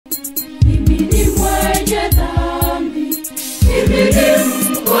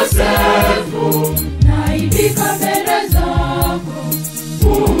mkosefu, naibika mbele zako,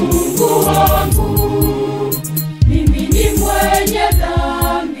 Mungu wangu. Mimi ni mwenye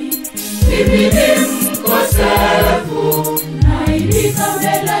dhambi, mimi ni mkosefu, naibika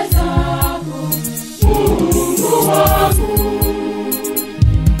mbele zako, Mungu wangu.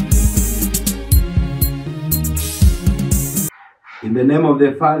 In the name of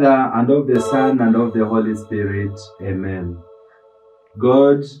the Father, and of the Son, and of the Holy Spirit. Amen.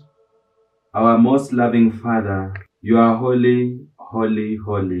 God, our most loving Father, you are holy, holy,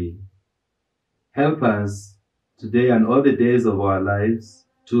 holy. Help us today and all the days of our lives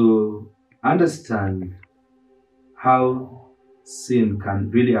to understand how sin can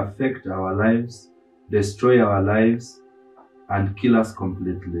really affect our lives, destroy our lives, and kill us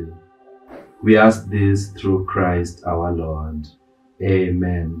completely. We ask this through Christ our Lord.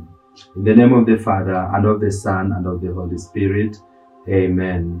 Amen. In the name of the Father, and of the Son, and of the Holy Spirit.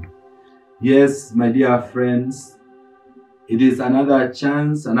 Amen. Yes, my dear friends, it is another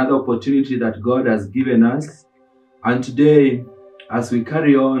chance, another opportunity that God has given us. And today, as we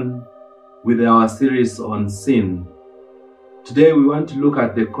carry on with our series on sin, today we want to look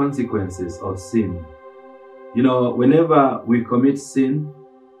at the consequences of sin. You know, whenever we commit sin,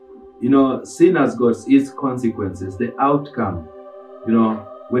 sin has got its consequences, the outcome.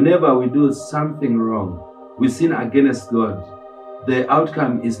 Whenever we do something wrong, we sin against God, the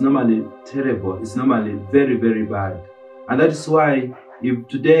outcome is normally terrible. It's normally very, very bad. And that is why if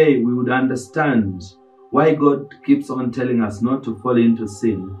today we would understand why God keeps on telling us not to fall into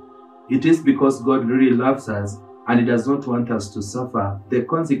sin, it is because God really loves us and He does not want us to suffer the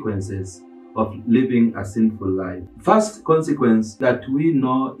consequences of living a sinful life. First consequence that we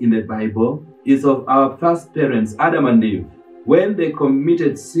know in the Bible is of our first parents, Adam and Eve. When they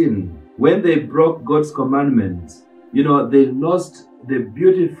committed sin, when they broke God's commandments, they lost the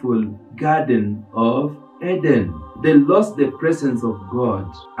beautiful garden of Eden. They lost the presence of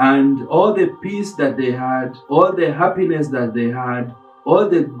God. And all the peace that they had, all the happiness that they had, all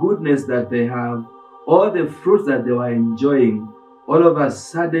the goodness that they have, all the fruits that they were enjoying, all of a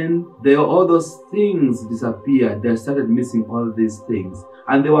sudden, all those things disappeared. They started missing all these things.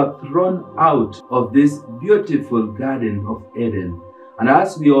 And they were thrown out of this beautiful garden of Eden. And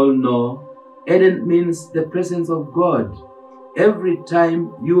as we all know, Eden means the presence of God. Every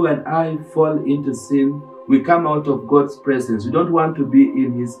time you and I fall into sin, we come out of God's presence. We don't want to be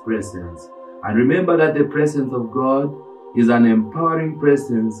in His presence. And remember that the presence of God is an empowering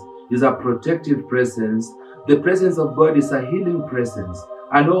presence, is a protective presence. The presence of God is a healing presence.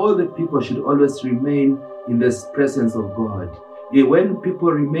 And all the people should always remain in the presence of God. When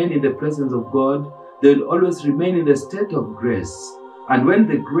people remain in the presence of God, they will always remain in the state of grace. And when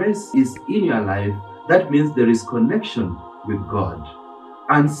the grace is in your life, that means there is connection with God.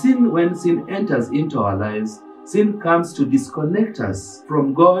 And when sin enters into our lives, sin comes to disconnect us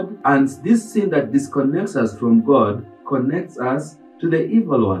from God. And this sin that disconnects us from God connects us to the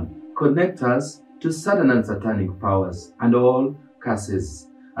evil one, connects us to Satan and satanic powers and all curses.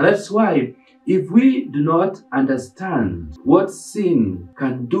 And that's why if we do not understand what sin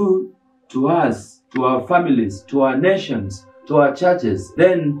can do to us, to our families, to our nations, to our churches,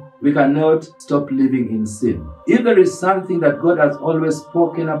 then we cannot stop living in sin. If there is something that God has always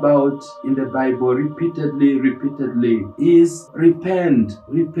spoken about in the Bible repeatedly, is repent,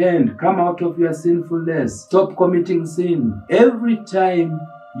 come out of your sinfulness, stop committing sin. Every time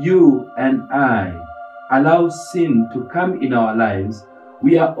you and I allow sin to come in our lives,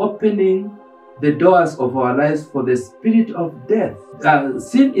 we are opening the doors of our lives for the spirit of death.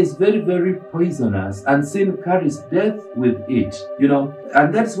 Sin is very, very poisonous, and sin carries death with it,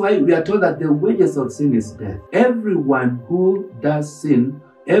 and that's why we are told that the wages of sin is death. Everyone who does sin,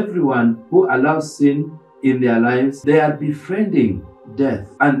 everyone who allows sin in their lives, they are befriending death.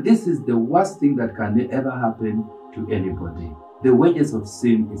 And this is the worst thing that can ever happen to anybody. The wages of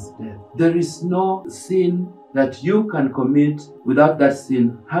sin is death. There is no sin that you can commit without that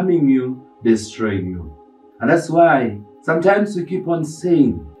sin harming you, destroying you. And that's why sometimes we keep on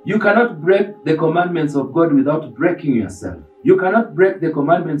saying, you cannot break the commandments of God without breaking yourself. You cannot break the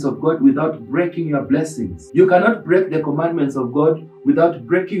commandments of God without breaking your blessings. You cannot break the commandments of God without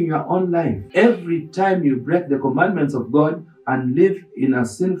breaking your own life. Every time you break the commandments of God and live in a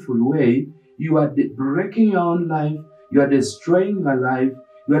sinful way, you are breaking your own life, you are destroying your life,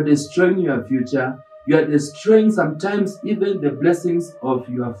 you are destroying your future, you are destroying sometimes even the blessings of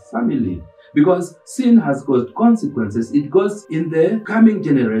your family. Because sin has got consequences. It goes in the coming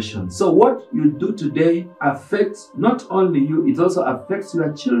generation. So what you do today affects not only you, it also affects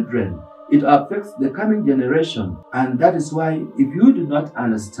your children. It affects the coming generation. And that is why if you do not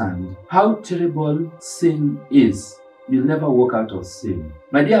understand how terrible sin is, you'll never walk out of sin.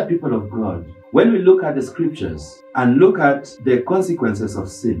 My dear people of God, when we look at the scriptures and look at the consequences of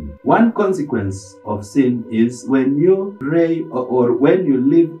sin, one consequence of sin is when you pray or when you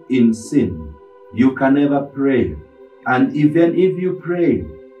live in sin, you can never pray. And even if you pray,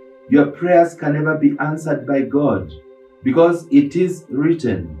 your prayers can never be answered by God, because it is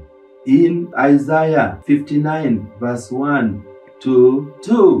written in Isaiah 59 verse 1 to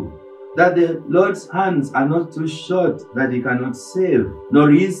 2 that the Lord's hands are not too short that he cannot save, nor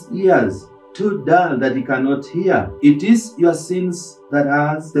his ears too dull that he cannot hear. It is your sins that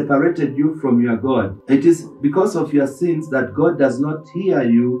has separated you from your God. It is because of your sins that God does not hear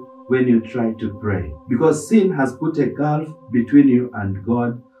you when you try to pray, because sin has put a gulf between you and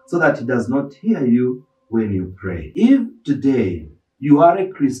God, so that he does not hear you when you pray. If today you are a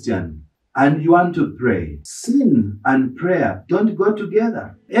Christian and you want to pray, sin and prayer don't go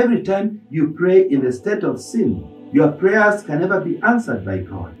together. Every time you pray in the state of sin, your prayers can never be answered by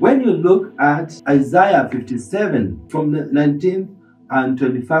God. When you look at Isaiah 57 from the 19th and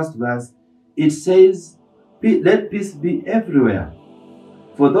 21st verse, it says, "Let peace be everywhere,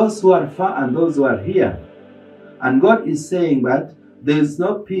 for those who are far and those who are here." And God is saying that there is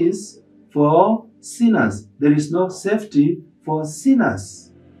no peace for sinners. There is no safety for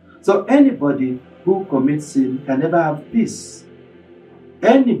sinners. So anybody who commits sin can never have peace.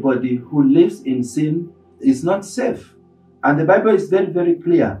 Anybody who lives in sin is not safe. And the Bible is very, very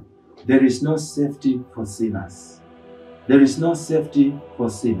clear. There is no safety for sinners. There is no safety for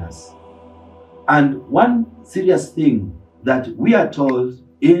sinners. And one serious thing that we are told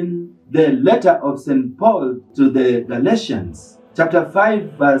in the letter of St. Paul to the Galatians, chapter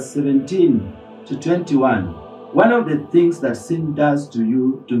 5, verse 17 to 21. One of the things that sin does to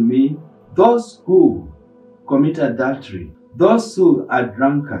you, to me, those who commit adultery, those who are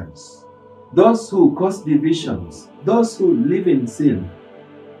drunkards, those who cause divisions, those who live in sin,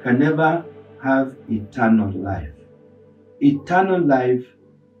 can never have eternal life. Eternal life,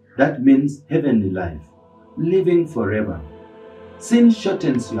 that means heavenly life, living forever. Sin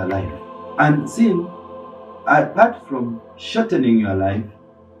shortens your life. And sin, apart from shortening your life,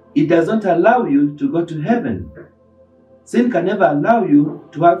 it does not allow you to go to heaven. Sin can never allow you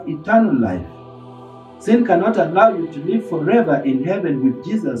to have eternal life. Sin cannot allow you to live forever in heaven with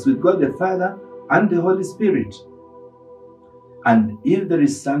Jesus, with God the Father and the Holy Spirit. And if there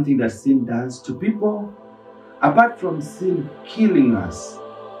is something that sin does to people, apart from sin killing us,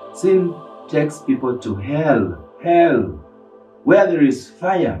 sin takes people to hell, where there is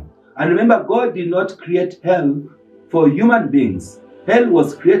fire. And remember, God did not create hell for human beings. Hell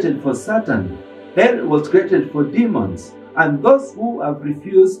was created for Satan. Hell was created for demons. And those who have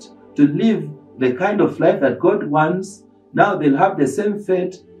refused to live the kind of life that God wants, now they'll have the same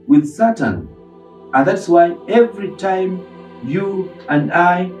fate with Satan. And that's why every time you and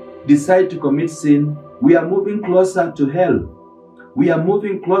I decide to commit sin, we are moving closer to hell. We are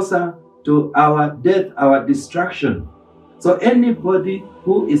moving closer to our death, our destruction. So anybody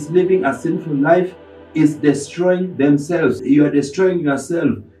who is living a sinful life is destroying themselves. You are destroying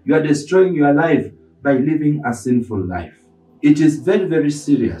yourself. You are destroying your life by living a sinful life. It is very, very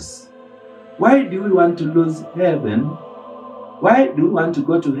serious. Why do we want to lose heaven? Why do we want to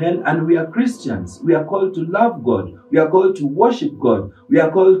go to hell? And we are Christians. We are called to love God. We are called to worship God. We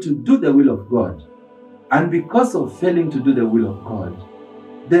are called to do the will of God. And because of failing to do the will of God,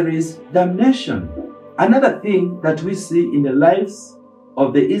 there is damnation. Another thing that we see in the lives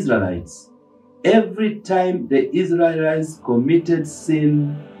of the Israelites, every time the Israelites committed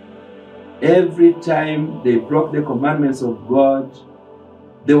sin, every time they broke the commandments of God,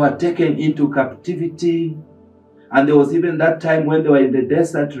 they were taken into captivity. And there was even that time when they were in the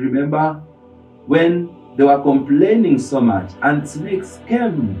desert, remember, when they were complaining so much, and snakes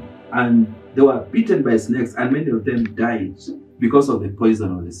came and they were bitten by snakes, and many of them died because of the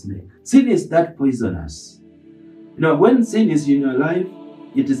poison of the snake. Sin is that poisonous. You know, when sin is in your life,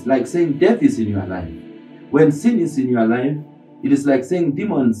 it is like saying death is in your life. When sin is in your life, it is like saying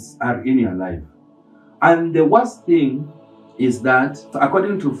demons are in your life. And the worst thing is that,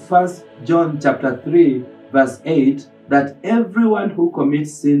 according to 1 John chapter 3, verse 8, that everyone who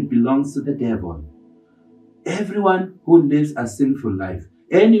commits sin belongs to the devil. Everyone who lives a sinful life,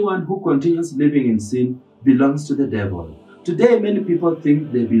 anyone who continues living in sin belongs to the devil. Today, many people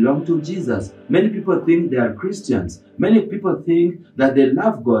think they belong to Jesus. Many people think they are Christians. Many people think that they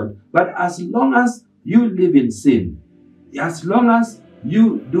love God. But as long as you live in sin, as long as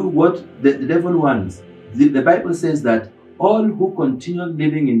you do what the devil wants, the Bible says that all who continue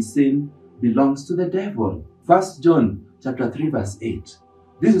living in sin belongs to the devil. 1 John chapter 3 verse 8.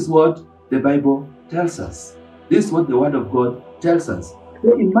 This is what the Bible tells us. This is what the Word of God tells us.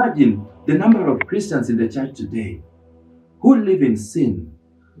 So imagine the number of Christians in the church today who live in sin.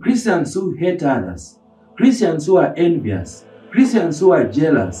 Christians who hate others. Christians who are envious. Christians who are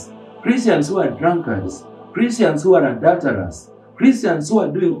jealous. Christians who are drunkards. Christians who are adulterers. Christians who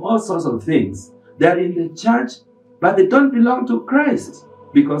are doing all sorts of things. They are in the church, but they don't belong to Christ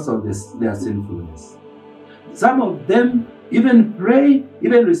because of their sinfulness. Some of them even pray,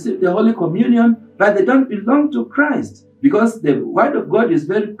 even receive the Holy Communion, but they don't belong to Christ because the Word of God is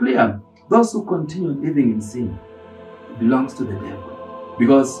very clear. Those who continue living in sin belongs to the devil,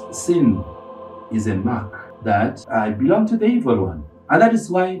 because sin is a mark that I belong to the evil one. And that is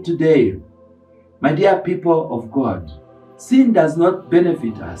why today, my dear people of God, sin does not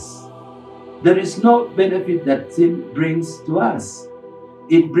benefit us. There is no benefit that sin brings to us.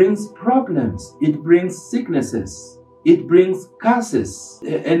 It brings problems. It brings sicknesses. It brings curses.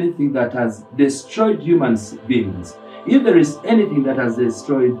 Anything that has destroyed human beings. If there is anything that has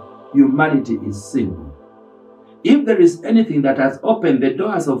destroyed humanity, is sin. If there is anything that has opened the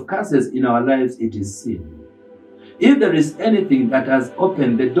doors of curses in our lives, it is sin. If there is anything that has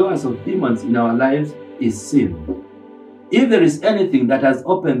opened the doors of demons in our lives, is sin. If there is anything that has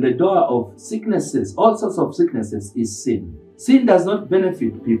opened the door of sicknesses, all sorts of sicknesses, is sin. Sin does not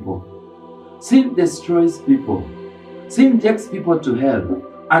benefit people. Sin destroys people. Sin takes people to hell.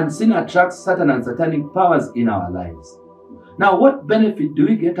 And sin attracts Satan and satanic powers in our lives. Now, what benefit do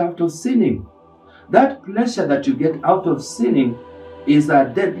we get out of sinning? That pleasure that you get out of sinning is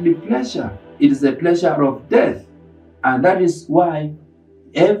a deadly pleasure. It is a pleasure of death. And that is why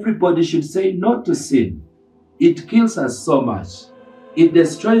everybody should say no to sin. It kills us so much. It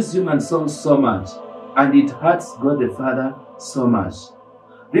destroys human souls so much. And it hurts God the Father so much.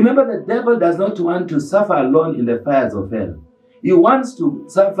 Remember, the devil does not want to suffer alone in the fires of hell. He wants to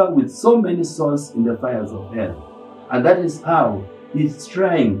suffer with so many souls in the fires of hell. And that is how he's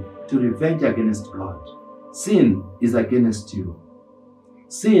trying to revenge against God. Sin is against you.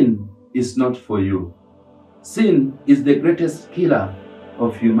 Sin is not for you. Sin is the greatest killer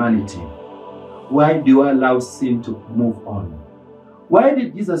of humanity. Why do you allow sin to move on? Why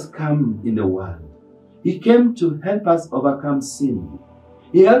did Jesus come in the world? He came to help us overcome sin.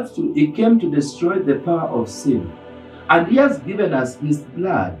 He came to destroy the power of sin. And he has given us his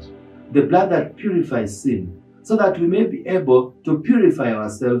blood, the blood that purifies sin, so that we may be able to purify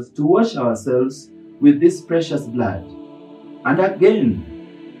ourselves, to wash ourselves with this precious blood. And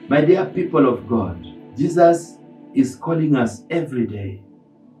again, my dear people of God, Jesus is calling us every day.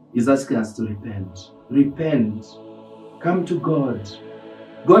 He's asking us to repent. Repent. Come to God.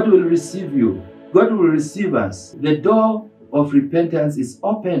 God will receive you. God will receive us. The door of repentance is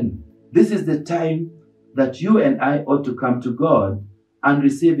open. This is the time that you and I ought to come to God and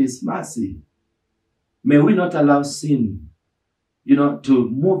receive his mercy. May we not allow sin, to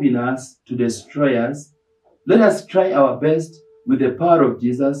move in us, to destroy us. Let us try our best with the power of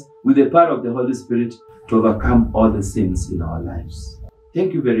Jesus, with the power of the Holy Spirit, to overcome all the sins in our lives.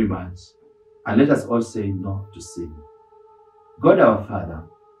 Thank you very much. And let us all say no to sin. God our Father,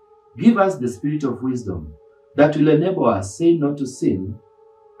 give us the spirit of wisdom that will enable us say no to sin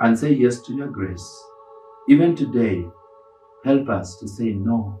and say yes to your grace. Even today, help us to say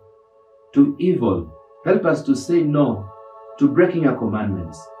no to evil. Help us to say no to breaking your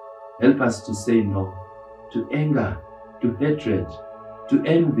commandments. Help us to say no to anger, to hatred, to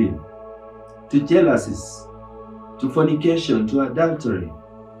envy, to jealousies, to fornication, to adultery,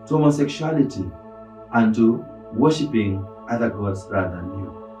 to homosexuality, and to worshiping other gods rather than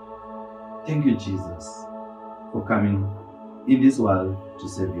you. Thank you, Jesus, for coming in this world to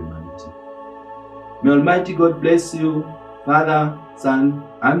save humanity. May Almighty God bless you, Father, Son,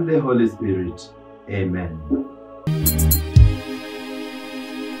 and the Holy Spirit. Amen.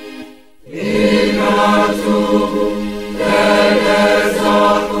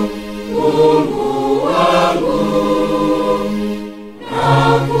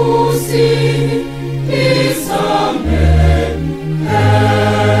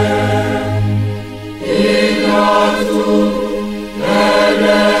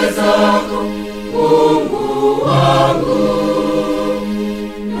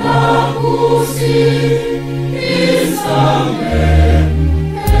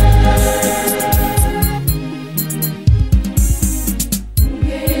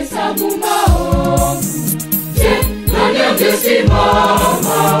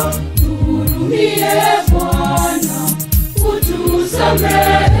 Simama, tuhurumie Bwana,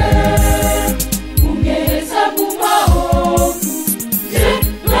 utusamehe. Ungehesabu maovu, je,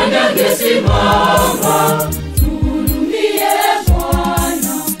 nani angesimama?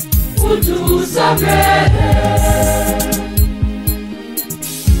 Amen.